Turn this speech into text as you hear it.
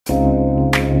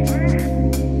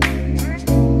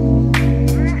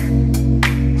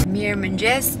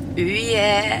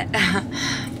Yje.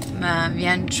 Më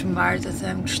vjen çmbar të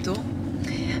them kështu.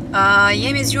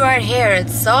 Jemi zgjuar herët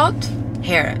sot.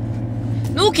 Herët.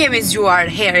 Nuk kemi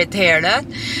zgjuar herët.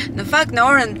 Në fakt në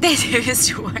orën 8 jemi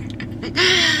zgjuar.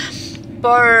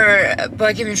 Por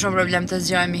kemi shumë problem të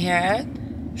zgjohemi herët.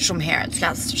 Shumë herët,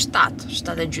 flas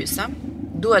 7:30.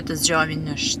 Duhet të zgjohemi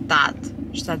në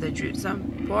 7:30,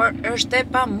 por është e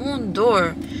pamundur.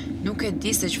 Nuk e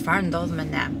di se çfarë ndodh me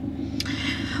ne.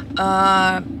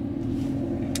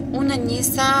 Unë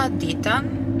nisa ditën,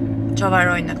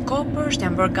 çovaroj në kopësht,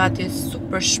 jam bërë gati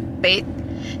super shpejt,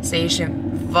 se ishim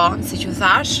vonë, si që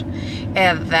thash,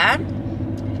 edhe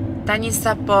tani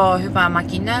sa po hypa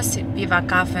makinës, piva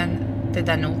kafen të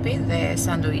Danupi dhe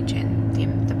sanduiçin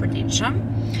tim të përditshëm.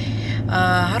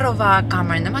 Harrova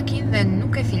kamerën në makinë dhe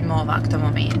nuk e filmova këtë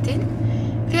momentin.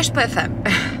 Thjesht po e them.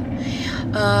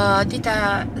 Dita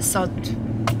sot,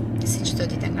 si çdo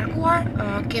ditë e ngarkuar,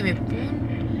 kemi punë.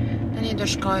 Tani do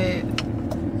shkoj,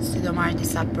 si do marrë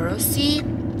disa porosi,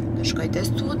 do shkoj te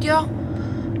studio,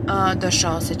 do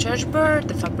shoh se që është bërë,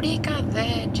 te fabrika dhe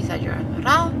gjitha gjërat më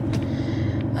radhë.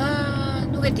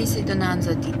 Nuk e di si do na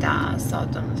nxë dita sot,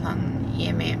 domethënë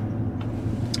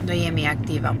do jemi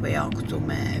aktiv apo jo këtu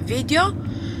me video,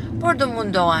 por do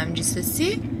mundohem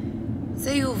gjithsesi,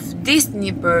 se ju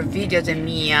vdisni për videot e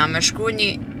mia, më shkruani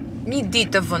një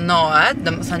ditë të vonohet,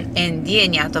 domethënë e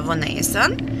ndjenja të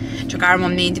vonesën, që ka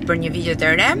momenti për një video të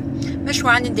re, më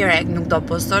shkruani direkt, nuk do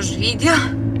postosh video.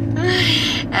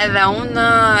 Edhe unë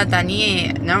tani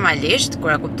normalisht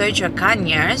kur e kuptoj që ka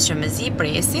njerëz që mezi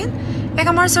presin, e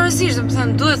kam marrë seriozisht,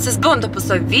 domethënë duhet se s'bën të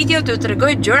postoj video, të ju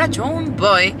tregoj gjërat që unë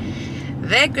bëj.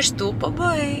 Dhe kështu po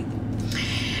bëj.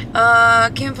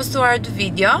 Kemi postuar 2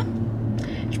 video.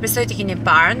 Shpresoj të keni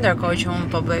parë, ndërkohë që unë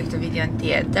po bëj këtë video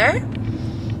tjetër.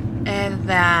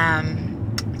 Edhe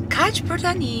kaq për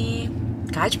tani.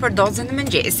 Kaq për dozën e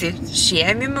mëngjesit.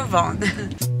 Shihemi më vonë.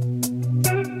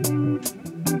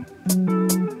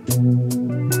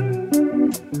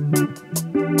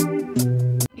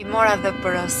 I mora dhe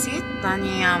porosit,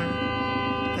 tani jam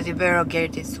po t'i bëj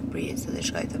Rogertit surprizë dhe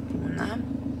shkoj të puna.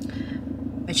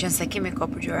 Me qenë se kemi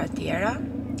kohë për gjëra tjera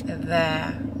dhe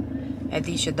e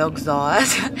di që do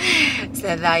gëzohet se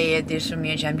edhe ai e di shumë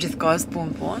mirë që jam gjithkohës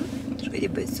pun. Shkoj t'i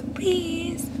bëj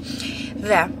surprizë.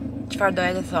 Dhe çfarë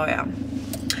doja të thoja?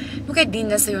 Nuk e di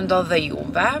nëse ju ndodh dhe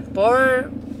juve, por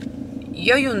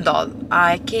jo ju ndodh,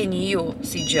 a e keni ju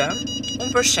si gjë?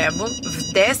 Unë për shembull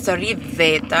vdes të rri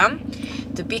vetëm,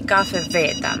 të pi kafe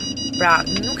vetëm. Pra,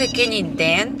 nuk e keni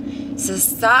idenë se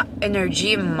sa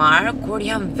energji marr kur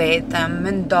jam vetëm,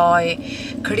 mendoj,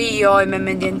 krijoj me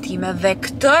mendjen time dhe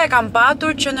këtë e kam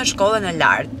patur që në shkollën e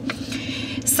lartë.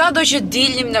 Sado që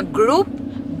dilnim në grup,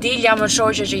 dilja më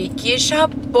shoqe që i kisha,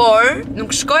 por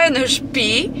nuk shkoja në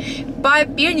shtëpi pa e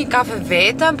pirë një kafe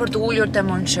vetëm për të ulur te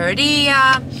monçëria,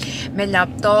 me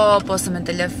laptop ose me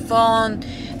telefon,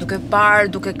 duke parë,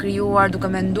 duke krijuar, duke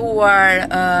menduar,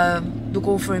 duke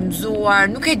u frymzuar,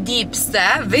 nuk e di pse,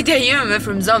 vetja ime me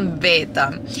frymzon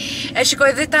vetëm. E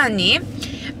shikoj dhe tani,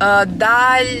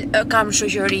 kam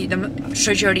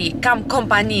shoqëri, kam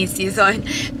kompani, si thonë,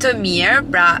 të mirë,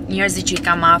 pra njerëzit që i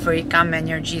kam afër, i kam me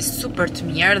energji super të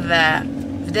mirë dhe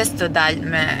vdes të dal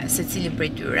me secilin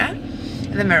prej tyre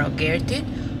dhe me Rogertin,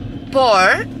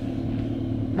 por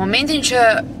momentin që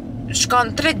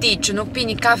shkon 3 ditë që nuk pi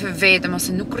një kafe vetëm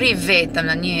ose nuk rri vetëm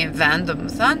në një vend,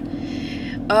 domethënë,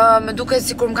 më duket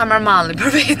sikur më ka marrë malli për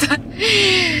veten.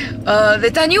 Dhe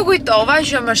tani u kujtova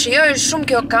që më shijoj shumë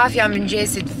kjo kafja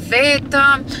mëngjesit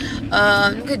vetëm,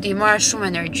 nuk e di, mora shumë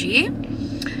energji.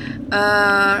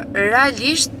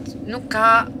 Realisht nuk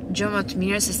ka gjë më të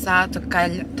mirë se sa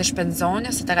të shpenzoni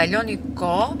ose të kaloni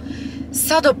kohë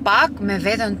sa do pak me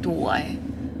veten tuaj.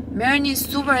 Merrni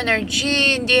super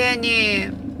energji, ndjeni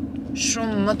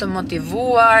shumë më të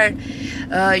motivuar,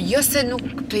 jo se nuk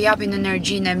të japin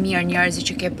energjinë e mirë njerëzit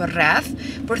që ke për rreth,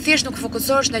 por thjesht nuk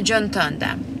fokusohesh në gjën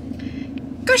tënde.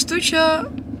 Kështu që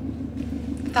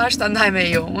thash ta ndaj me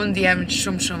ju, unë ndjem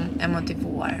shumë e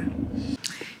motivuar.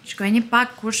 Shkojni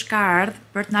pak kush ka ardhur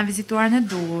për të na vizituar në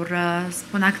Durrës,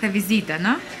 po na kthe vizitën,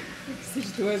 ë? Si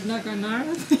duhet na kanë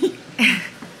ardhur.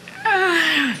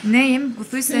 Ne jemi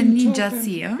pothuajse një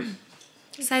gjatësi, ë?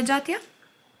 Sa e gjatja?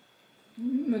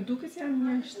 Më duket se jam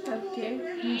një 70,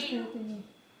 një 71.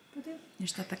 Po ti? Një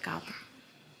 74.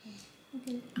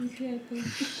 Okej, një tjetër.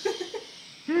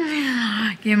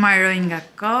 Kemi marrë nga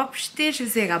kopshti, që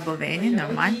si e ka boveni,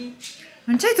 normal.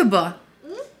 Në qaj të bë?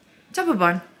 Qa po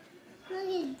bën?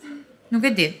 Nuk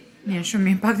e di. Mirë, shumë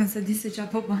mirë, pak nëse di se qa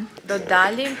po bën. Do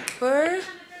dalim për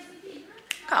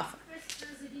kafe.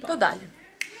 Do dalim.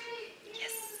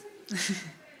 Yes.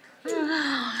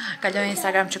 Kaloj në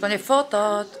Instagram që koni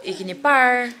fotot, i keni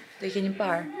parë, do i keni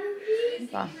parë.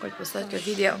 Pa, kur të postoj këtë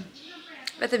video.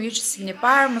 Vetëm ju që si keni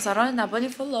parë, mos harroni na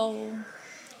bëni follow.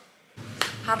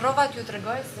 Harrova t'ju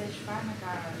tregoj se çfarë më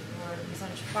ka ardhur,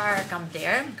 çfarë kam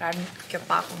bler, ka kjo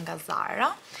paku nga Zara,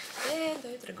 dhe do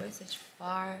ju tregoj se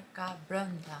çfarë ka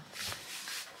brenda.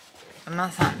 Më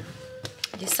thënë,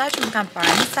 disa që më kanë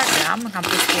parë në Instagram, më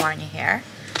kanë postuar një herë,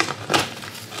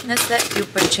 nëse ju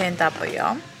pëlqen apo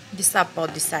jo. Disa po,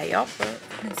 disa jo, për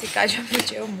nësi ka që më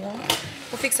pëlqeu mua.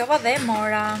 Po fiksova dhe e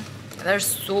mora. Edhe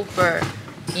është super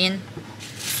in,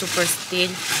 super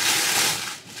stil.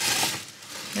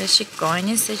 Dhe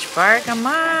shikojni se çfarë ka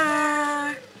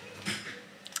marrë.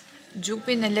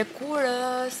 Gjupin e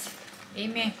lëkurës.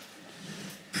 Imi.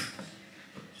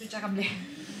 Që kam blerë.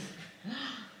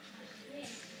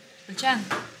 Pëlqen?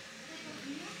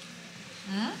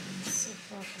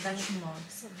 Super. Da shumë morë.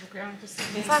 Sa bukur janë të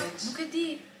Në fakt, nuk e di.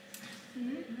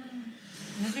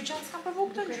 Në dyqan s'kam provu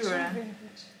këtë ngjyrë.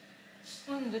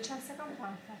 Unë në dyqan se kam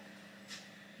parë, fakt.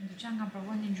 Në dyqan kam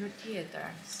provu një ngjyrë tjetër,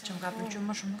 që më ka pëlqyer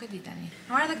më shumë, nuk e di tani.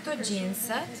 Marrë edhe këto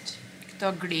jeanset, këto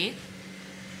gri.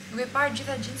 Nuk e parë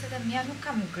gjitha jeanset e mia, nuk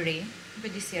kam gri. Nuk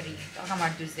e di si rri, këto kam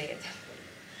marrë 40.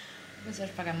 Besoj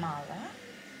është pak e madhe,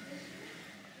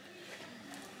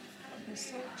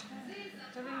 Besoj që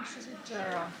të vim kështu si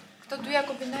gjëra. Këto dyja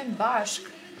kombinojnë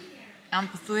bashk. Janë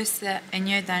pothuajse e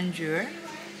njëjta ngjyrë.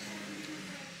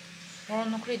 Por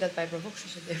nuk rritet pa e provu, kështu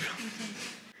që do e provoj.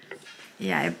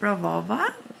 Ja, e provova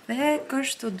dhe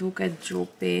kështu duket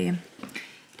gjupi.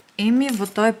 Emi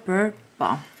votoi për po.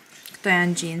 Këto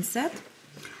janë jeanset.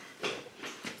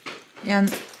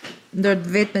 Janë ndër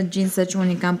vetëm jeanset që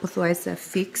unë i kam pothuajse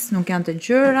fix, nuk janë të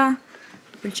ngjyra.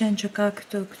 Pëlqen që ka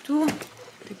këtu,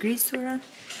 të grisura.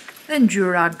 Dhe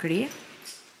ngjyra gri.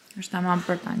 Është tamam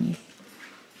për tani.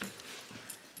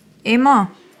 Emo,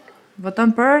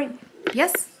 voton për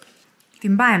yes? Ti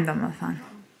mbajmë do më thënë.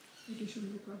 Iki shumë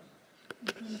bukur.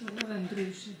 Edhe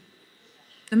ndryshe.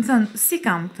 Dhe më thënë, si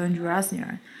kam këto ngjyra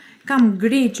asnjëherë. Kam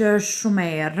gri që është shumë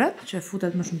e errët, që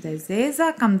futet më shumë te zeza,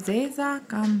 kam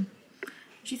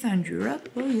gjitha ngjyrat,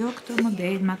 po jo këtë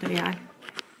model material.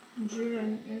 Ngjyra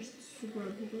është super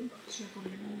bukur. Që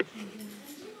kombinojnë.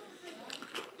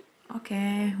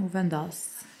 Okej, u vendos.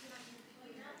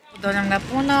 Dolem nga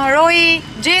puna. Roji,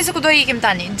 gjeje se ku do ikim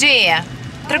tani? Gjeje.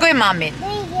 Tregoj mamit. Do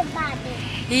ikim babi.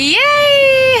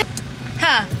 Jej!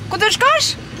 Ha, ku do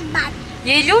shkosh? Babi.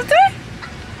 Je i lumtur?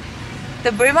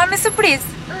 Të bëri mami surprizë.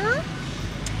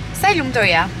 Sa i lumtur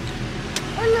ja?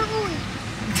 Unë uj.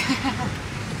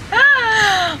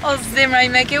 O zemra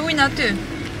ime, ke ujnë aty.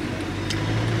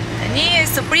 Tani,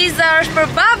 surpriza është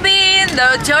për babin. Do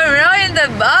të qojmë Rojin dhe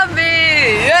babi.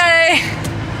 Jej!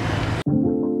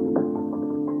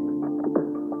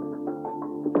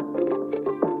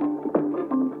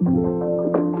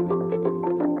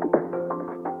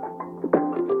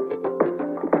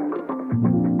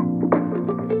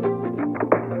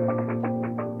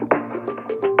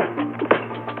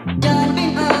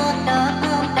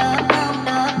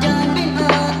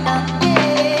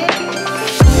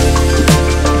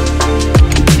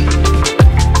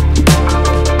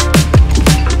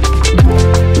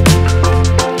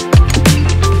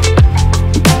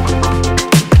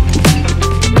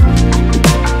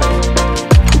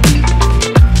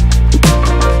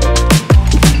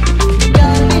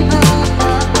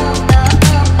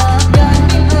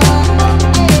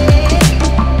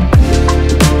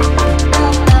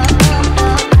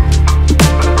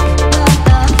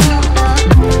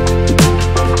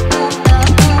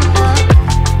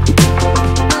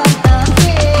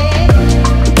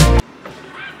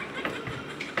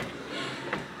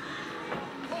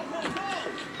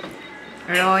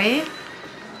 Roy.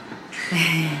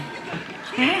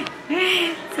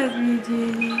 Sa t'mi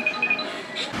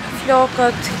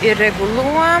flokët i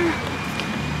rregulluam.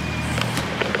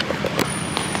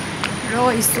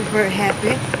 Roy super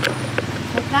happy.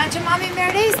 Po t'na që mami me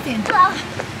restin.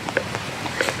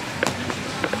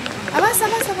 Avas.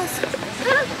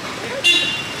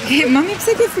 Mami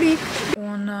pse ke frikë?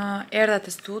 Unë erdha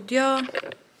te studio.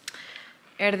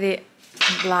 Erdhi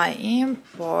vllai im,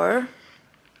 por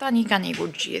tani kanë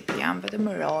ikur gjithë, jam vetëm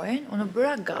Rojin. Unë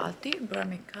bëra gati, bëra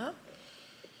make-up,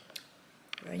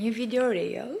 bëra një video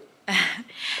reel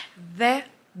dhe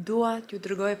dua t'ju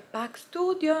tregoj pak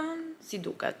studion, si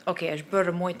duket. Okej, është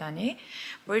bërë muj tani,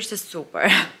 por ishte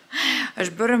super.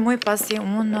 Është bërë muj pasi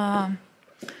unë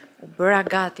u bëra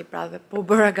gati, pra dhe po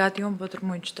bëra gati unë po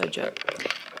tërmuj çdo gjë.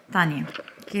 Tani,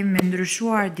 kemi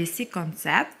ndryshuar disi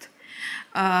koncept,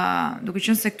 duke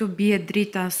qenë se këtu bie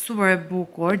drita super e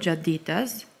bukur gjatë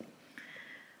ditës.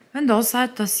 vendosa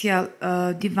të sjell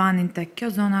divanin tek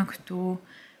kjo zona këtu.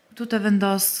 Këtu të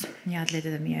vendos një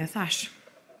atletet e mia, e thash.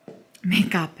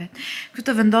 Make-upet. Këtu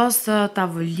të vendos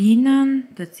tavolinën,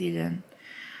 të cilën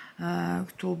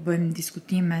këtu bëjmë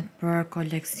diskutimet për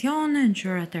koleksione,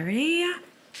 gjërat e reja.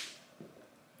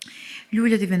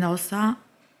 Lullet i vendosa,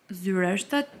 zyra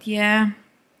është atje,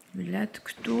 lullet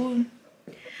këtu.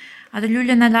 Atë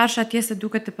lullet në lash atje se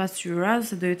duket të pasqyra,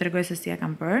 se do ju tregoj se si e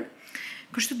kam bërë.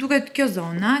 Kështu duket kjo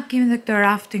zona, kemi dhe këtë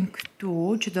raftin këtu,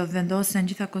 që do vendosen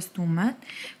gjitha kostumet.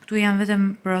 Këtu janë vetëm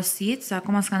porosit, se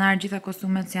akoma s'kan ardhur gjitha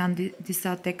kostumet, se janë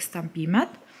disa tek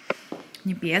stampimet.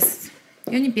 Një pjesë,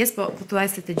 jo një pjesë, po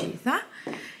pothuajse të gjitha.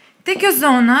 Te kjo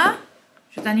zona,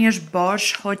 që tani është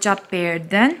bosh, hoqa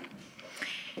perden.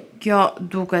 Kjo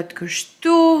duket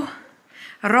kështu.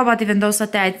 Rrobat i vendosa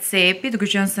te ai cepi,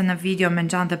 duke qenë se në video me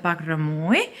nxante pak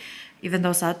rëmuj. I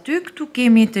vendosa aty, këtu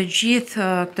kemi të gjithë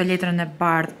këtë letrën e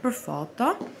bardhë për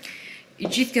foto. I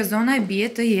gjithë kjo zona e bie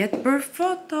të jetë për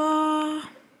foto.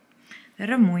 Dhe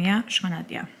rëmuja shkon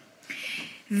atje.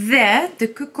 Dhe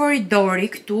të ky korridori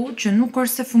këtu, që nuk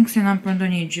është se funksionon për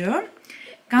ndonjë gjë,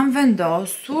 kam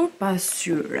vendosur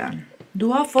pasqyrën.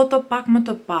 Dua foto pak më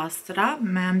të pastra,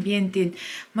 me ambientin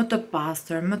më të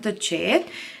pastër, më të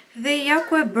qetë, dhe ja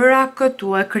ku e bëra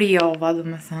këtu, e krijova,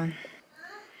 domethënë.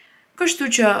 Kështu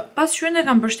që pasqyrën e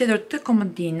kam mbështetur të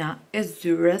komodina e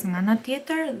zyrës nga ana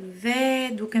tjetër dhe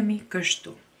dukemi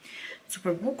kështu.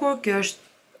 Super bukur, kjo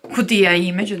është kutia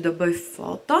ime që do bëj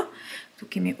foto. Këtu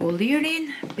kemi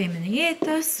ullirin, pemën e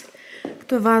jetës,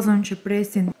 këtë vazon që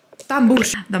presin ta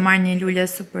mbush. Do marr një lule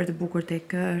super të bukur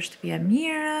tek shtëpia e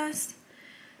Mirës.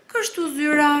 Kështu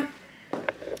zyra.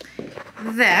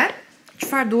 Dhe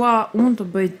çfarë dua unë të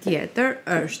bëj tjetër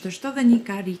është edhe një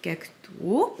karike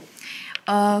këtu.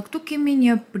 Këtu kemi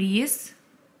një prizë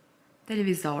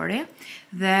televizori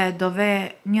dhe do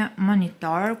ve një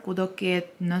monitor ku do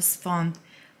ketë në sfond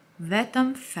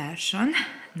vetëm fashion,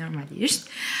 normalisht.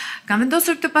 Kam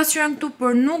vendosur këtë pasqyrën këtu,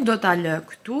 por nuk do ta lë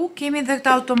këtu. Kemi dhe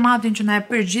këtë automatin që na e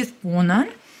për gjithë punën.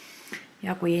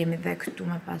 Ja ku jemi dhe këtu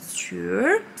me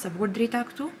pasqyrë, sa bukur drita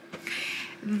këtu.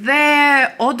 Dhe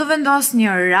o do vendos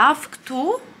një raf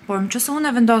këtu, por nëse unë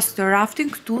e vendos këtë raftin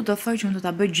këtu, do thoj që unë do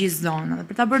ta bëj gjithë zonën. Dhe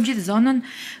për ta bërë gjithë zonën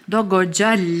do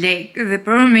goxha lekë dhe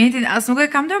për momentin as nuk e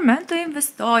kam ndërmend të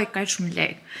investoj kaq shumë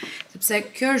lekë. Sepse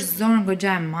kjo është zonë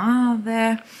goxha e madhe.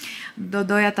 Do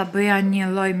doja ta bëja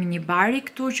një lloj minibari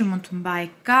këtu që mund të mbaj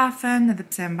kafen, edhe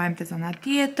pse e mbajmë te zona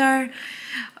tjetër.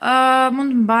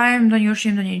 Mund të mbajmë ndonjë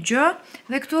ushqim, ndonjë gjë.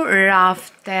 Dhe këtu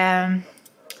rafte.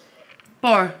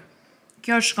 Por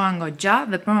kjo shkon goxha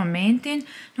dhe për momentin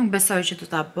nuk besoj që do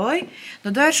ta bëj. Do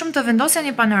doja shumë të vendosja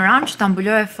një panoramë që ta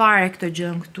mbuloje fare këtë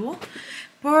gjën këtu.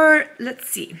 Por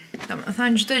let's see.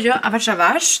 Domethënë çdo gjë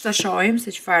avash të shohim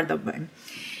se çfarë do bëjmë.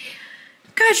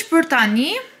 Kaq për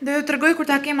tani, do ju tregoj kur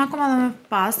ta kem akoma më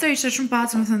pastër, ishte shumë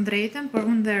pastër më thënë drejtën, por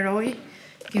unë dhe Roj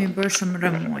kemi bërë shumë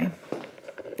rëmuj.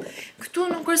 Këtu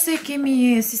nuk është se kemi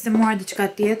sistemuar diçka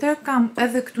tjetër, kam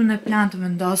edhe këtu në plan të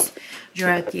vendos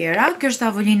gjëra tjera. Kjo është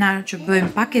tavolina që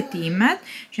bëjmë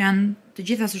paketimet, që janë të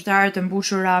gjitha sështarët e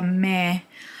mbushura me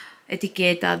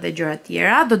etiketa dhe gjëra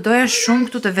tjera. Do doja shumë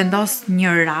këtu të vendos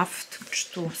një raft,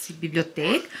 kështu si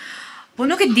bibliotek, po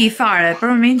nuk e di fare,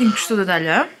 për momentin kështu do ta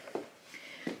lë.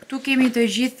 Këtu kemi të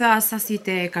gjitha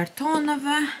sasitë e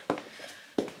kartonave.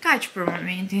 Kaq për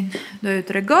momentin do ju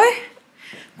tregoj.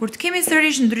 Kur të kemi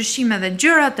sërish ndryshime dhe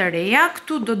gjëra të reja,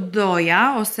 këtu do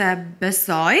doja, ose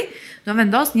besoj, do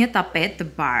vendos një tapet të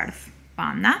bardhë.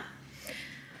 Pana,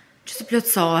 që të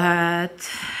plotësohet.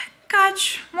 Kaq,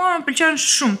 mua më pëlqen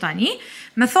shumë tani.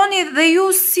 Me thoni dhe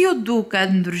ju si u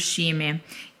duket ndryshimi.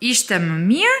 Ishte më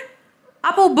mirë,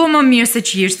 apo u bë më mirë se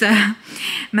që ishte?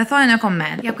 Me thoni në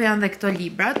koment. Ja ku janë dhe këto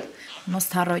librat, mos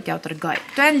të harroj t'ja u tregoj.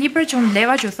 Këto janë libra që unë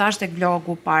leva që u thash tek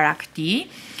vlogu para këtij.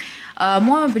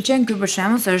 Mua më pëlqen ky për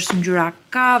shembull se është ngjyra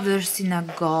kafë dhe është si në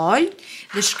gol,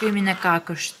 dhe shkrimin e ka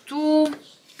kështu.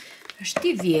 Është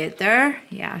i vjetër,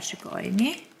 ja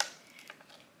shikojeni.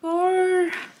 Por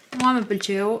mua më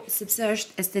pëlqeu sepse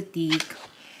është estetik.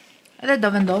 Edhe do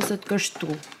vendoset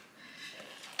kështu.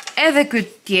 Edhe ky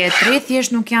tjetri,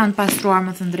 thjesht nuk janë pastruar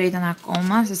më thënë drejtën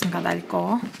akoma, se s'm ka dalë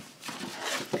kohë.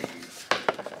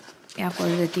 Ja ku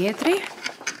edhe tjetri.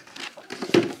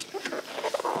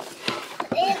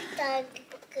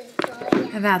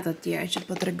 Edhe ato tjerë që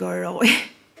po tregoj.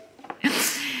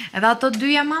 Edhe ato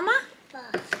dyja, mama? Po.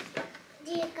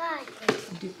 2-4.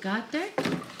 2-4?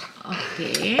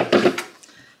 Okej.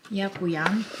 Ja ku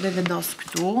janë. Dhe vendos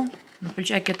këtu. Më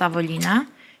pëlqej kjo tavolina,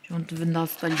 që mund të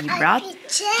vendos të librat.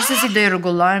 Qëse si do i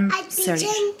rregullojmë sërish.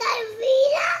 A pëlqen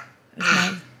tavila?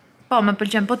 Po, më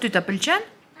pëlqen, po ty të pëlqen?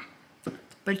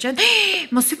 Pëlqen?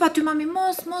 Mos hyp aty mami,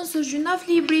 mos, është gjynaf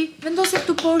libri. Vendose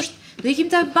këtu poshtë. Do ikim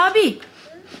te babi.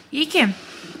 Ikim.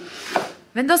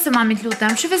 Vendose mami të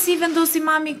lutem. Shife si vendosi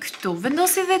mami këtu.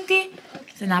 Vendosi dhe ti.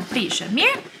 Se na prishe.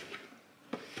 Mirë?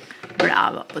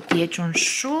 Bravo. Po ti e qun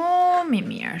shumë i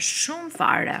mirë. Shumë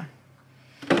fare.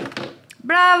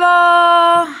 Bravo.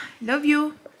 Love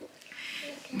you.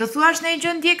 Do thuash në i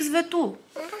gjën djekësve tu.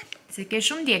 Se ke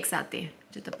shumë djekës ati.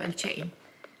 Që të pëlqejnë.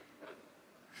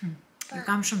 Ju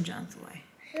kam shumë gjënë, thuaj.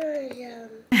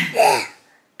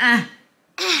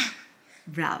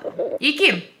 Bravo.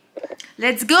 Ikim.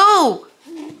 Let's go.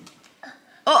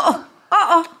 O,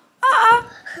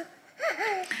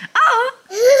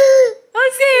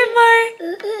 si e mërë.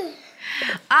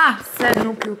 Se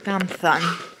nuk ju kam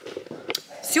thënë.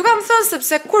 S'ju kam thënë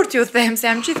sepse kur t'ju them, se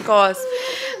jam qitë kohës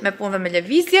me punë dhe me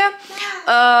levizje,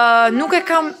 nuk e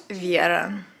kam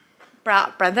vjerën.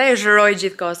 Pra ndaj e zhëroj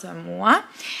gjithë kohës me mua.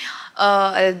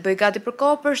 Edhe të bëj gati për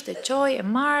kopësht, e qoj, e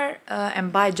marë, e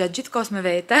mbaj gjatë gjithë kohës me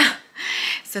vete,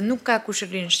 se nuk ka kush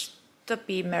rrinë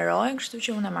shtëpi me rojnë, kështu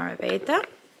që unë e marë me vete.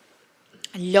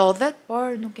 Lodhet,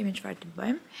 por nuk kemi qëfar të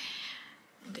bëjmë.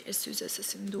 Dhe e syze se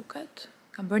si më duket.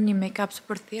 Kam bërë një make-up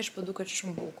super thjesht, po duket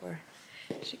shumë bukur.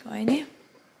 Shikojni.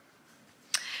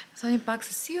 Thoni pak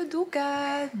se si ju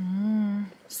duket.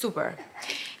 Super.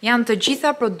 Janë të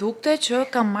gjitha produkte që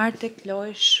kam marrë të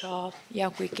Kloj Shop.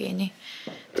 Ja ku i keni.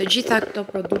 Të gjitha këto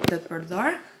produkte të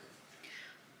përdor.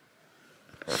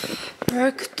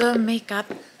 Për këtë make-up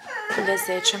të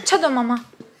lezetshëm. Qa do mama?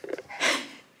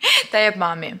 Ta jep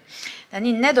mami.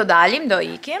 Tani ne do dalim, do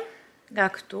ikim. Nga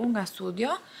këtu, nga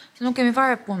studio. Se nuk kemi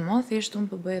fare punë mo, thjesht unë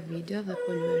po bëje video dhe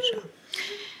po luesha.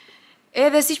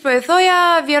 Edhe si që po e thoja,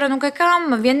 vjera nuk e kam,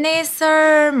 më vjen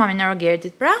nesër, mami në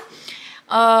Rogertit pra.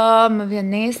 Më vjen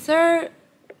nesër,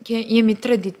 jemi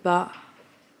 3 ditë pa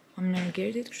mami në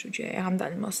Rogertit, kështu që e kam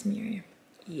dalë mos mirë.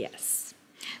 Yes.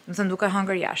 Më thënë duke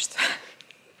hangër jashtë.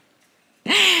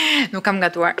 Nuk kam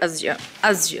gatuar asgjë,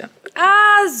 asgjë.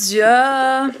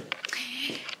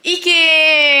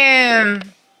 Ikim!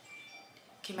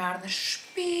 Kemi ardhë në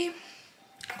shtëpi.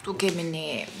 Këtu kemi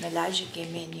në lagje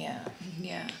kemi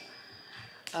një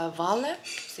valle,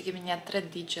 se kemi një 3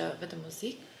 ditë vetë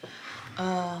muzikë.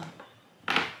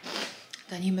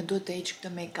 Tani me duhet të heq këtë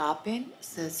make-upin,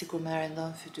 se sikur me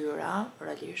rendon fytyra,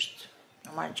 realisht,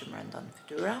 normal që me rendon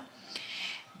fytyra.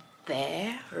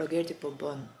 Dhe Rogerti po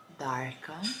bën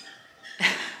darkën.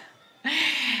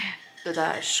 Do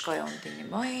ta shkoj unë të një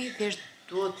moj, thjesht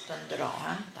duhet të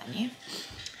ndrohem tani.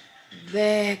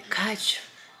 Dhe kaq.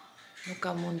 Nuk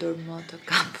kam mundur më të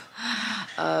kap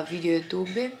video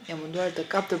YouTube, jam munduar të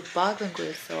kap të paktën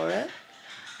kryesore,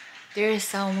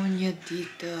 derisa unë një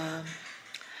ditë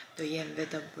do jem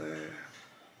vetëm për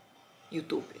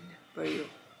YouTube-in, për ju,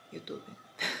 YouTube-in.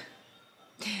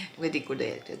 Nuk e di kur do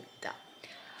jetë këtë da,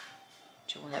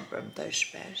 që unë e përmëtoj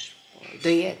shpesh, por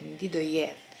do jetë, një ditë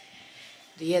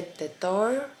do jetë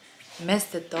tetor, mes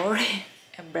tetori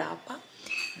e mbrapa,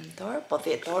 nëntor, po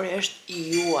tetori është i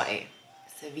juaj.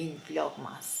 Se vinë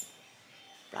vlogmas.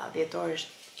 Pra, dhjetor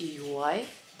është i juaj,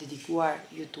 dedikuar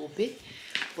YouTube-it,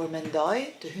 por mendoj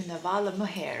të hynë në valle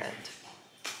më herët.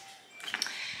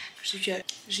 Kështu që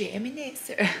zhjemi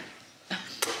nesër.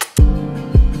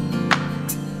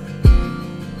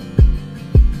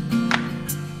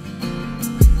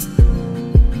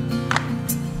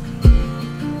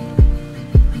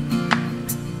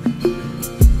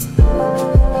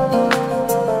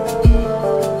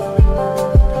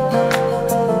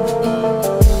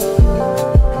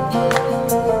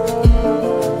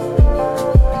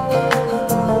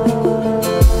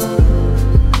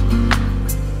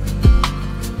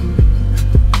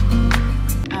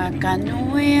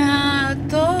 Kanuja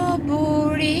të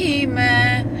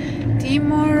burime, ti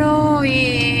moroj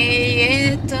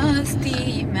jetës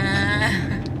time.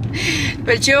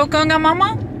 Pëlqeu kënga mama?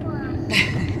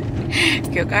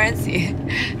 Kjo ka rëndësi.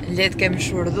 Letë kem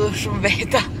shurdhu shumë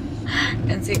veta.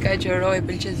 Rëndësi ka qëroj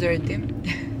pëlqe zërin tim.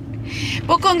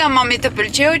 Po kënga mami të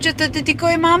pëlqeu që të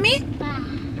dedikoj mami?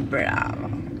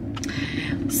 Bravo.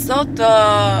 Sot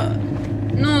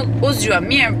nuk u zgjua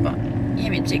mirë, po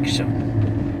jemi qikë shumë.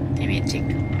 Jemi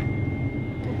qikë.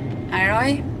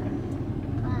 Aroj?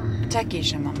 Qa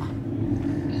kishe, mama?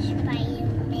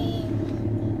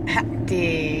 Ti,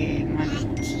 mami.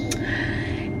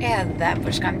 Edhe,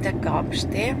 për shkam të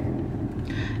kopshti.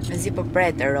 Me zi për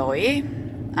prej të roji.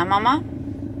 A, mama?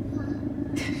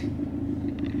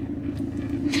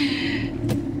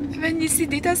 Me njësi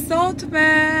dita sot me...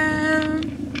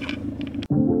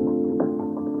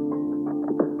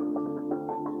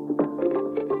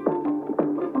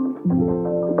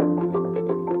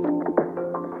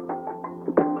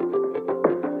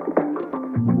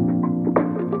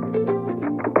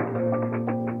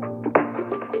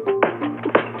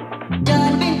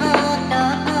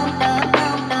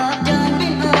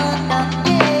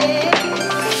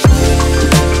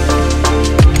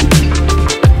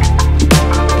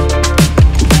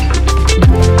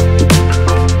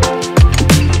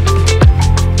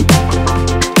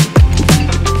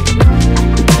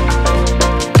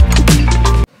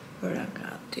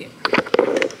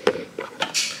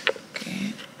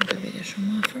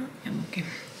 shumë afër, jam okay.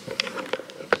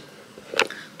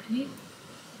 Tani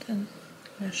të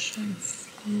lashojmë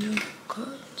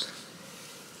flokët.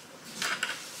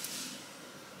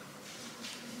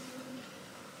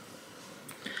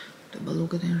 Të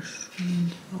ballukët janë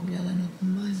shumë të vogla dhe nuk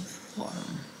mbajnë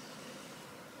formë.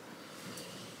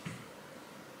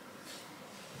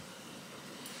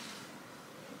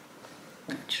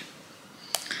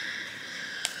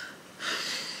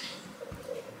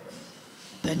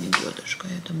 Tani duhet të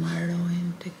shkoj të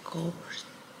marrojnë të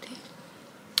kopshti,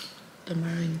 të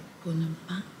marrojnë punën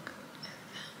pak,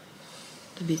 edhe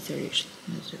të vi sërish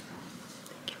në zyrë.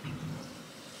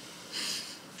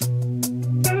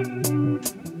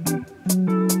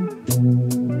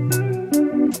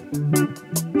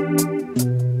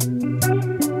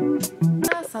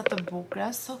 Sa të bukra,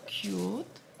 so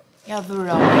cute, ja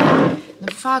dhuroj.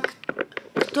 Në fakt,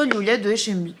 këto lule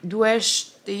duhesh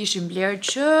të ishin blerë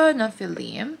që në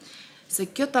fillim, se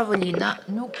kjo tavolina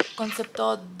nuk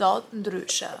konceptohet dot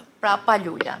ndryshe, pra pa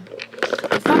lule.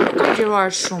 Në fakt nuk kam gjiruar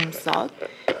shumë sot,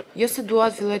 jo se dua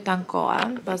të filloj të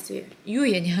ankohem, pasi ju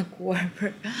jeni ankuar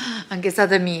për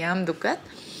ankesat e mia, më duket.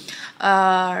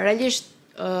 Realisht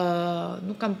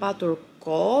nuk kam patur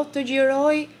kohë të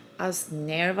gjiroj, as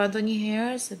nerva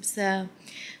ndonjëherë, sepse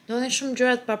ndodhin shumë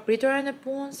gjërat papritura në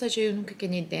punë, sa që ju nuk e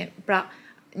keni iden. Pra,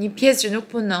 një pjesë që nuk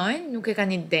punojnë, nuk e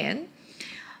kanë iden,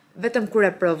 vetëm kur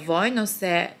e provojnë,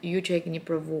 ose ju që e keni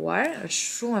provuar, është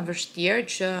shumë e vështirë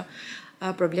që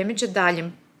problemet që dalin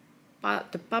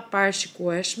të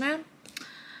paparashikueshme,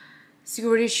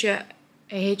 sigurisht që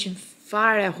e heqin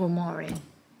fare humorin.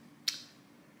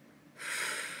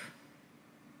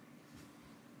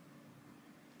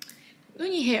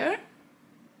 Ndonjëherë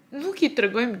nuk i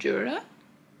tregojmë gjëra,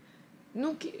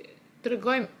 nuk i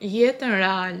tregojmë jetën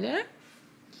reale,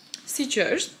 si që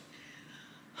është,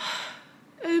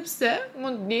 edhe pse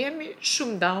mund të ndihemi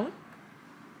shumë down,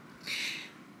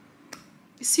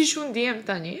 si shumë ndihem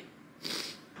tani.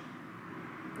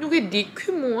 Nuk e di,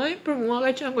 ky muaj për mua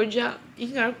ka qenë goxha i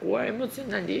ngarkuar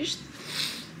emocionalisht.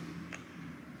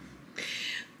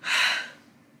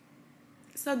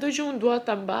 Sado që unë dua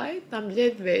ta mbaj, ta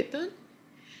mbledh veten,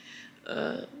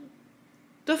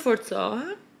 të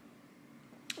forcohem,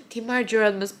 t'i marr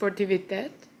gjërat me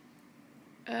sportivitet,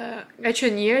 nga që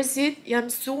njerëzit jam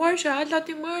mësuar që ata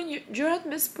t'i marrë gjërat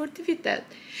me sportivitet,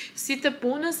 si të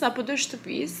punës apo të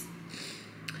shtëpisë.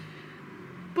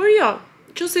 Por jo,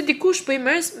 nëse dikush po i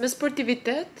merr me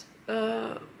sportivitet,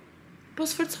 po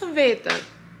sforcon veten.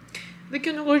 Dhe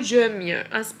kjo nuk është gjë e mirë,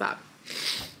 as pak.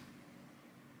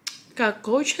 Ka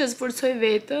kohë që e sforcoj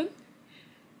veten,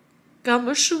 ka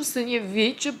më shumë se një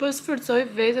vit që po sforcoj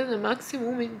veten në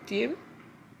maksimumin tim,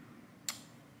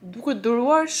 duke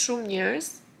duruar shumë njerëz,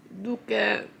 duke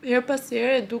her pas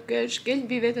here duke shkel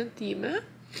mbi veten time,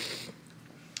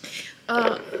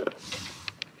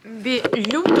 mbi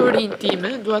lumturinë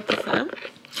time, dua të them,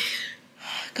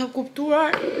 kam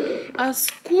kuptuar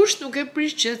askush nuk e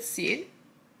prish qetësinë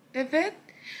e vet,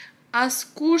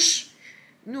 askush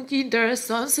nuk i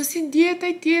intereson se si ndihet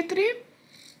ai tjetri,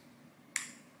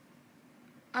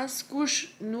 askush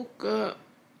nuk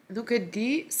e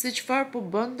di se çfarë po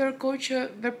bën ndërkohë që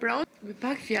vepron. Me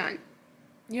pak fjalë,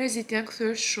 njerëzit janë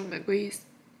kthyer shumë egoist.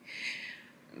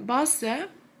 Mbase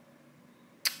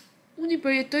unë i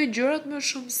përjetoj gjërat më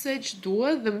shumë se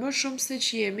ç'duhet dhe më shumë se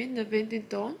ç'jemi në vendin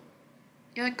tonë.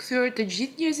 Janë kthyer të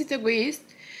gjithë njerëzit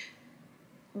egoist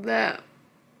dhe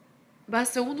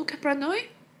mbase unë nuk e pranoj,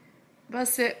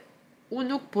 mbase unë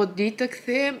nuk po di të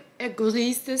kthehem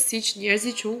egoiste siç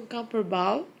njerëzit që unë kam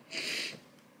përballë,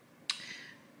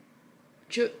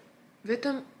 që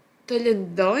vetëm të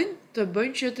lëndojnë, të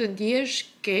bëjnë që të ndihesh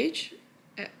keq,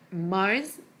 marrin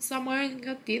sa marrin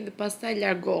nga ti dhe pastaj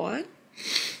largohen.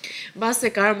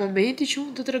 Mbase ka momenti që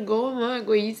unë të tregohem më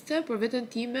egoiste për veten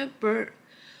time, për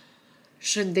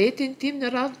shëndetin tim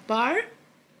në radhë të parë.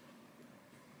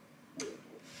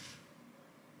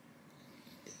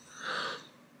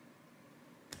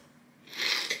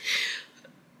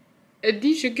 E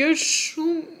di që kjo është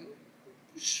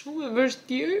shumë e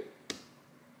vështirë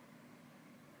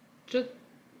që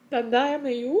ta ndaja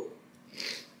me ju.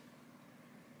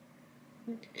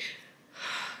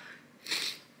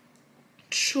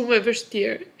 Shumë e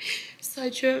vështirë, sa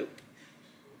që,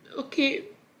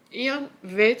 jam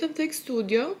vetëm tek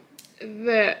studio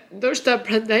dhe ndoshta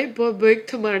prandaj po bëj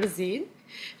këtë marrëzinë,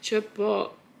 që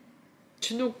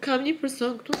nuk kam një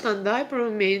person këtu ta ndaj për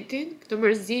momentin, këtë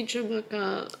marrëzinë që më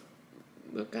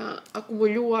ka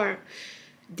akumuluar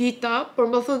dita, por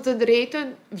më thënë të drejtën,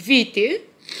 viti.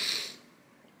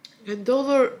 Ka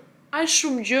ndodhur aq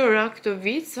shumë gjëra këtë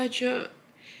vit, sa që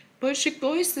Po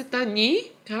shikoj se tani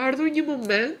ka ardhur një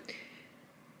moment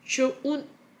që unë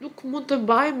nuk mund të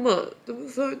mbaj më. Do të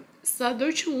thonë, sado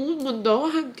që unë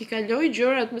mundohem t'i kaloj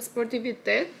gjërat me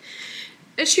sportivitet,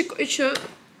 e shikoj që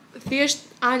thjesht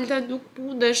Alda nuk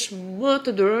mundesh më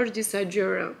të durosh disa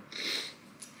gjëra.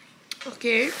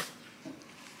 Okej.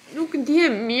 Nuk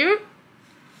ndihem mirë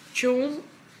që unë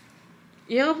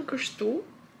jam kështu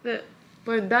dhe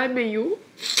po e ndaj me ju.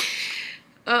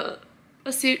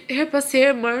 Her pas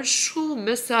herë marrë shumë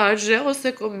mesazhe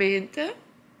ose komente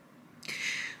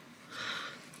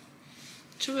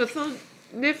që me thonë,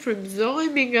 ne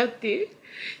frymëzohemi nga ti,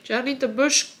 që arrin të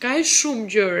bësh kaq shumë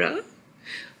gjëra,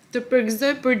 të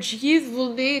përgëzoj për gjithë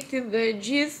vullnetin dhe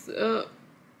gjithë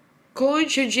kohën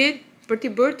që gjen për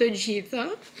t'i bërë të gjitha,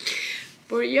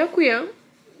 por ja ku jam,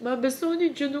 ma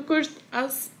besoni që nuk është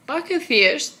as pak e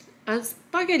thjesht, as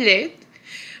pak e lehtë,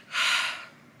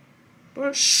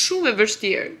 por shumë e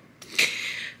vështirë.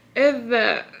 Edhe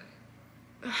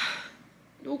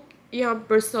nuk jam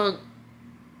person,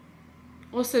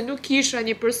 ose nuk isha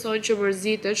një person që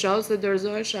mërzitesha ose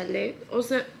dorëzohesha lehtë,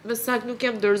 ose me saktë nuk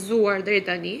jam dorëzuar deri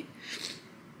tani,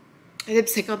 edhe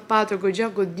pse kam patur goxha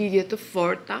goditje të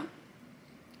forta,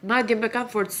 madje me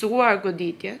kam forcuar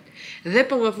goditjet, dhe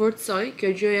po më forcojnë,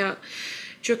 kjo gjëja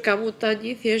që kam unë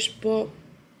tani thjesht po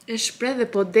e shpreh dhe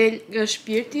po del nga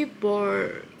shpirti,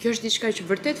 por kjo është diçka që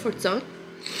vërtet forcon.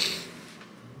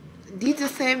 Di të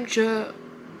them që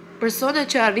persona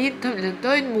që arrin të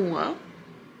mendojnë mua,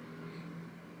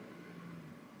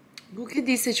 nuk e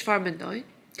di se çfarë mendojnë,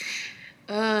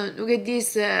 nuk e di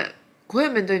se ku e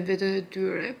mendojnë veten e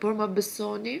tyre, por ma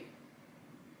besoni,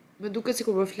 më duket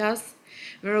sikur po flas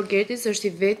me Rogertin, se është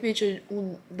i vetmi që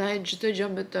unë ndaj çdo gjë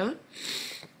me të,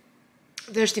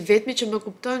 dhe është i vetmi që më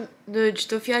kupton në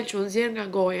çdo fjalë që unë nxjerr nga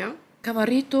goja. Kam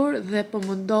arritur dhe po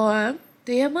mundohem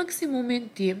të jap maksimumin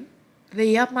tim, dhe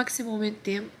jap maksimumin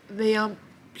tim, dhe jam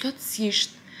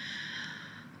plotësisht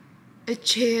e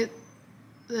qetë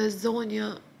dhe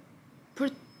zonja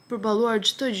për përballuar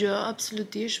çdo gjë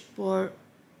absolutisht, por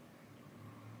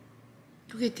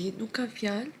nuk e di, nuk kam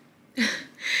fjalë.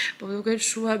 Po më duket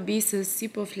shumë habi se si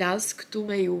po flas këtu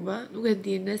me juve, nuk e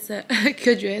di nëse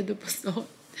kjo gjë e do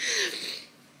postohet.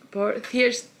 Por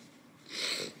thjesht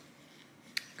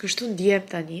kështu ndjem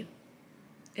tani,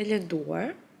 e lënduar,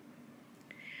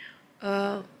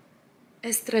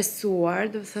 e stresuar,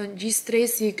 do të thënë gjithë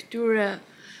stresi i këtyre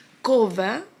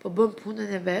kohëve po bën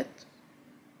punën e vet.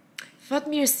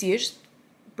 Fatmirësisht,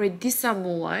 prej disa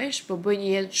muajsh po bëj një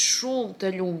jetë shumë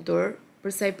të lumtur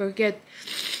për sa i përket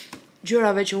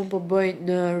gjërave që unë po bëj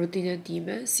në rutinën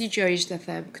time, sinqerisht e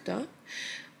them këtë.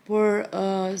 Por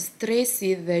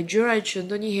stresi dhe gjërat që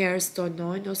ndonjëherë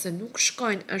stonojnë ose nuk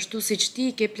shkojnë ashtu siç ti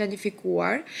i ke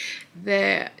planifikuar, dhe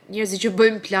njerëzit që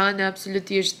bëjnë plane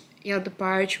absolutisht janë të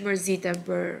parë që mërziten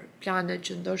për planet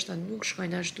që ndoshta nuk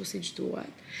shkojnë ashtu siç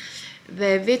duhet. Dhe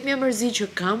vetmja mërzi që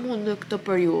kam unë në këtë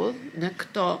periudhë, në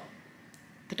këto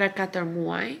 3-4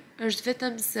 muaj, është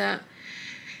vetëm se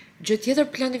gjë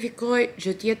tjetër planifikoj,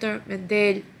 gjë tjetër me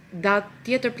del, datë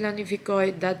tjetër planifikoj,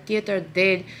 datë tjetër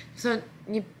del, thënë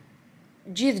një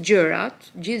gjithë gjërat,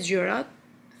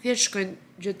 thjesht shkojnë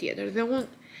gjë tjetër. Dhe unë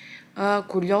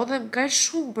kur lodhem kaq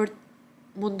shumë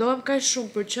mundohem kaq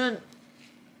shumë për qenë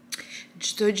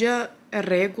çdo gjë e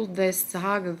rregullt dhe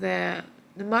saktë dhe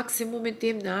në maksimumin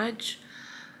tim në aq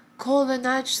kohë dhe në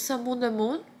aq sa mundem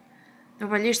unë.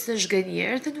 Normalisht se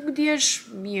zhgënjer dhe nuk dihesh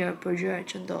mirë për gjërat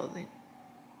që ndodhin.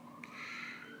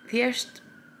 Thjesht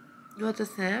dua të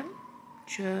them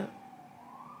që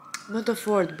më të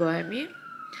fortë bëhemi,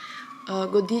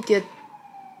 goditjet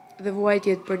dhe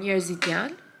vuajtjet për njerëzit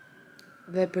janë,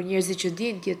 dhe për njerëzit që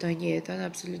din të jetojnë jetën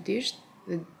absolutisht,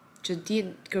 dhe që din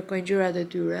të kërkojnë gjërat e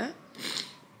tyre.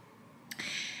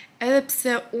 Edhe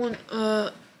pse unë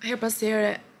her pas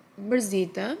here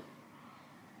mërzitem,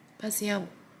 pasi jam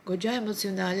goxha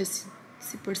emocionale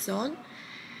si person,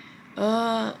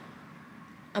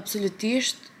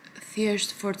 absolutisht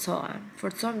thjesht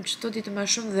forcohem çdo ditë më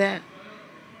shumë dhe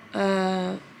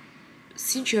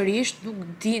sinqerisht nuk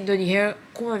di ndonjëherë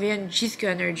ku më vjen gjithë kjo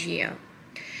energjia.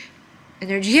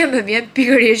 Energjia më vjen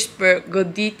pikërisht për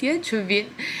goditje që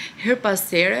vijnë her pas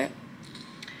here,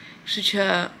 kështu që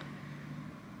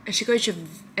e shikoj që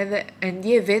edhe e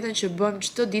ndjej veten që bëm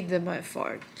çdo ditë dhe më e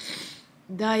fortë.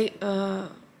 Ndaj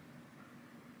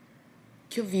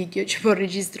kjo video që po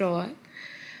regjistrohet,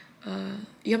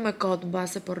 jo me kohë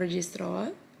mbase po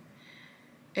regjistrohet,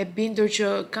 e bindur që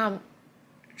kam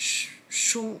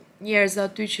shumë njerëz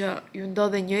aty që ju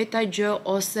ndodhe njëjta gjë,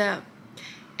 ose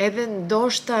edhe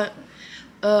ndoshta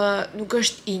nuk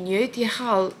është i njëjti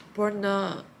hall, por në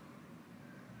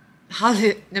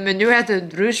halli në mënyra të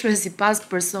ndryshme sipas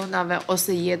personave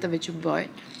ose jetëve që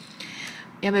bëjnë.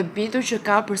 Jam e bindur që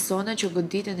ka persona që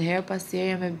goditen herë pas here,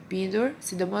 jam e bindur,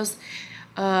 sidomos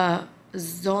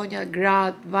zonja,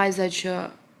 gratë, vajza që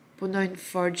punojnë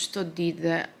fort çdo ditë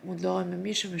dhe mundohen me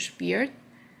mishë me shpirt,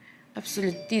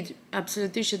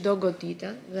 absolutisht që do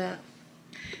goditen dhe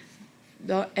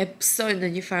do e psojnë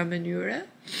në një farë mënyre.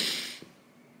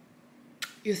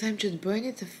 Ju them që të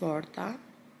bëjni të forta,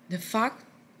 në fakt,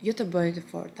 jo të bëjni të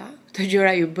forta, këto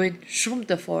gjëra ju bëjnë shumë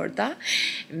të forta,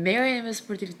 merreni me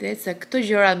sportivitet se këto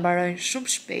gjëra mbarojnë shumë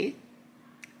shpejt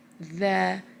dhe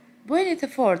bëjeni të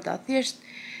forta, thjesht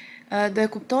do e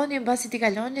kuptoni mbasi t'i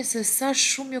kaloni se sa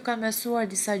shumë ju kanë mësuar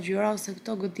disa gjëra ose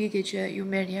këto goditje që ju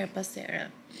merrni herë pas here.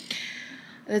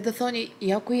 Dhe të thoni,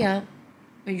 ja ku jam,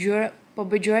 me gjëra, po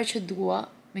bëj gjëra që dua,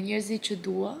 me njerëzit që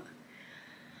dua.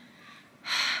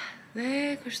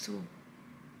 Dhe kështu.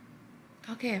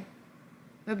 Okej.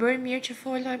 Me bëri mirë që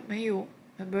fola me ju,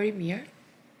 me bëri mirë.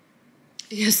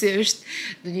 Jo si është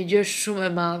në një gjë shumë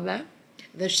e madhe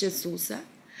dhe shqetësuese.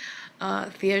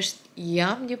 Thjesht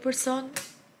jam një person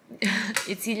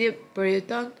i cili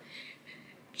përjeton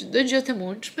çdo gjë të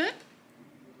mundshme.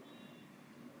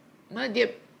 Madje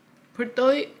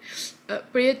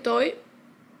përjetoj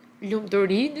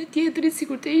lumturinë e tjetrit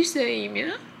sikur të ishte e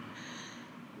imja.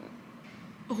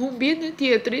 Humbjen e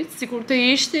tjetrit sikur të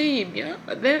ishte e imja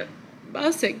dhe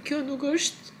base kjo nuk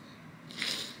është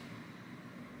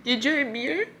një gjë e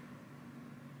mirë.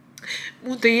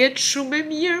 Mund të jetë shumë e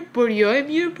mirë, por jo e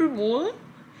mirë për mua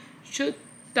që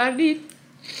ta arrit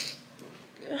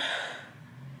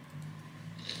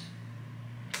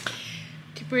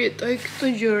ti përjetoj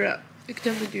këto gjëra në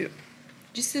këtë mënyrë.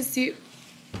 Gjithsesi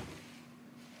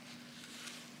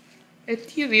e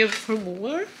tillë jam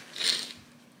formuar.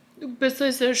 Nuk besoj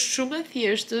se është shumë e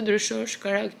thjeshtë të ndryshosh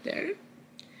karakter,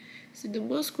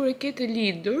 sidomos kur e ke të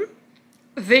lindur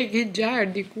dhe e ke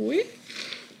ngjarë dikujt,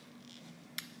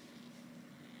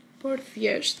 por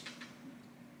thjesht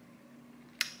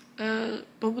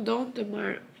po mundohem të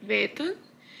marr veten.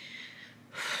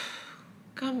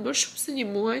 Kam më shumë se një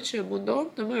muaj që mundohem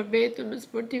të marr veten me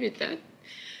sportivitet.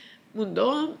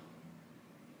 Mundohem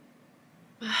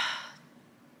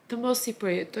të mos i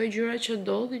përjetoj gjëra që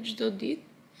ndodhin çdo ditë.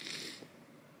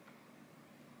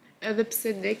 Edhe pse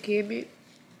ne kemi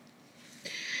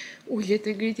uljet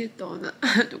e ngritjet tona,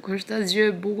 nuk është asgjë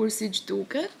e bukur siç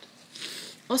duket,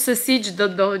 ose siç do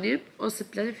donim, ose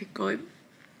planifikojmë.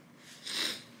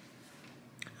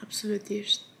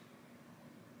 Absolutisht.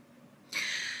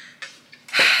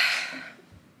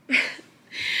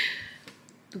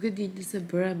 Nuk e di nëse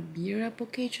bëra mirë apo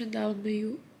keq që ndalë me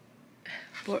ju,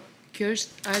 por kjo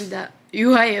është Alda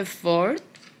juaj e fort,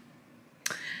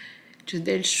 që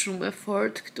del shumë e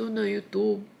fort këtu në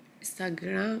YouTube,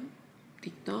 Instagram,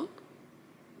 TikTok.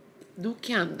 Nuk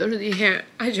jam dorë një herë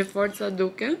aq e fort sa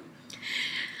duke,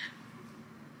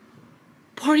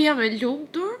 por jam e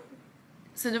lumtur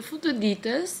se në fund të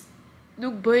ditës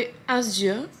nuk bëj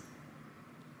asgjë,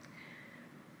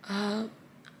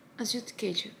 asgjë të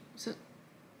keqe. Se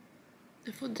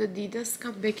në fund të ditës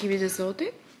kam bekimin e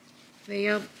Zotit dhe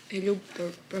jam e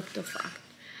lumtur për këtë fakt.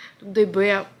 Nuk do i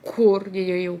bëja kur një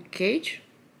njeriu keq,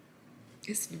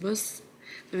 e sidomos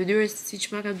në mënyrë siç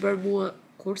ma kanë bërë mua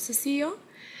kurse si jo,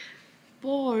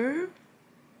 por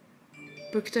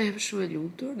për këtë jam shumë e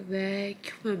lumtur dhe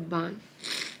kjo më mban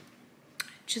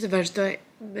që të vazhdoj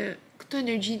me këto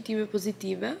energjinë time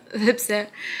pozitive, dhe pse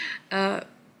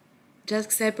gjatë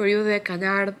kësaj periudhe kanë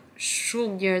ardhur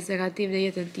shumë njerëz negativ në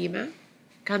jetën time,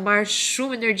 kanë marrë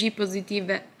shumë energji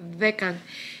pozitive dhe kanë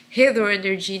hedhur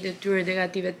energjinë e tyre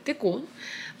negative tek unë,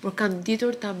 por kam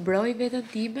ditur ta mbroj veten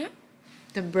time,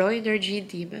 të mbroj energjinë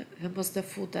time dhe mos të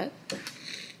futet.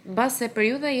 Mbase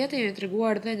periudha e jetës më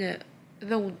treguar dhe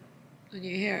unë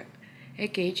ndonjëherë e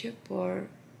keqe, por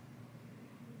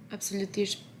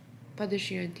absolutisht pa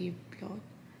dëshirën tim plot.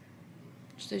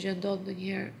 Çdo gjë ndodh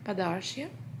ndonjëherë pa dashje.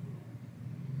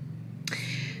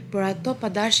 Por ato pa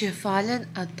dashje falen,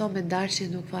 ato me dashje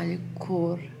nuk falen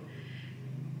kurrë.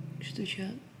 Kështu që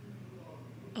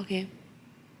okej,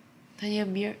 tani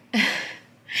jam mirë.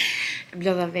 E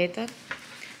mblodha veten.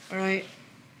 Oroj,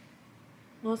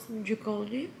 mos më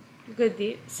gjykoni, nuk e di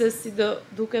se si do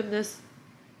dukem në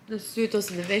syt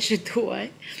ose në veshjet tuaj,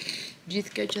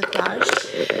 gjithë kjo që thash.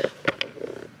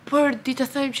 Por di të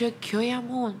them që kjo jam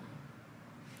unë.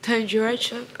 Të gjëra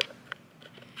që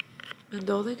më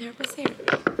ndodhin her pas here.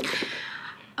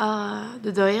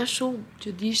 Do doja shumë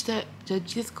që dishte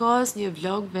gjatë gjithë kohës një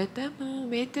vlog vetëm në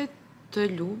momentet të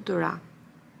lumtura.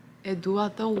 E dua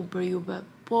të unë për juve,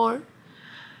 por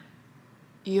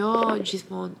jo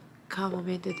gjithmonë ka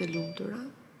momentet e lumtura.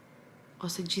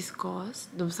 ose gjithë kohës,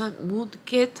 do më thënë mund të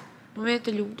ketë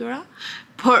momente të lumtura,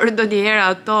 por do njëherë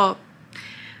ato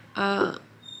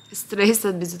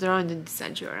streset bizotërojnë në disa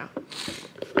gjëra.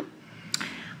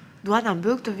 Dua ta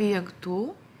mbyll këtë video këtu.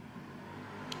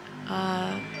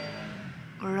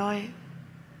 Uroj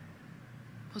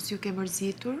mos ju ke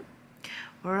mërzitur,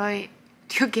 uroj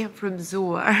t'ju ke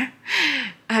frymëzuar.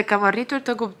 Kam arritur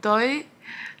të kuptoj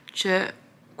që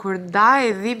kur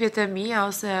ndaj dhimbjet e mia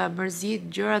ose mërzit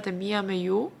gjërat e mia me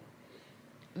ju,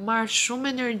 marr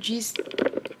shumë energjisë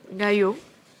nga ju.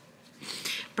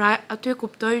 Pra aty e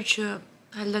kuptoj që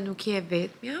Alda nuk je e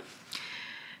vetmja,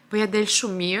 po ja del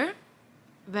shumë mirë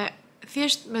dhe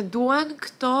thjesht me duan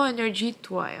këto energjit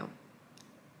tuaja.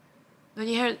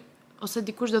 Ndonjëherë ose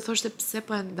dikush do thoshte pse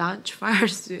po e ndan, çfarë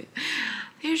arsye.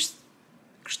 Thjesht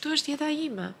kështu është jeta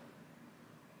ime.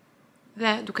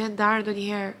 Dhe duke ndarë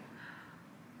ndonjëherë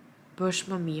bësh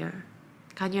më mirë.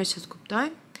 Ka njerëz që të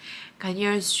kuptojnë, ka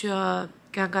njerëz që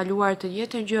kanë kaluar të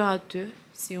njëjtën gjë aty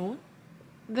si unë,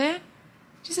 dhe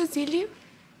secili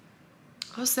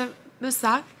ose më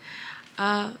saktë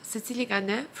secili nga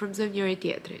ne frymëzojmë njëri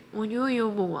tjetrin. Unë ju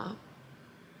mua.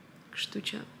 Kështu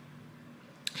që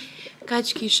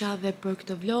kaq kisha dhe për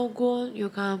këtë vlogun, ju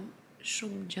kam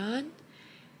shumë gjanë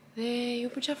dhe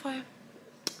ju përqafoj.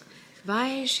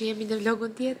 Bye, shihemi në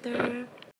vlogun tjetër.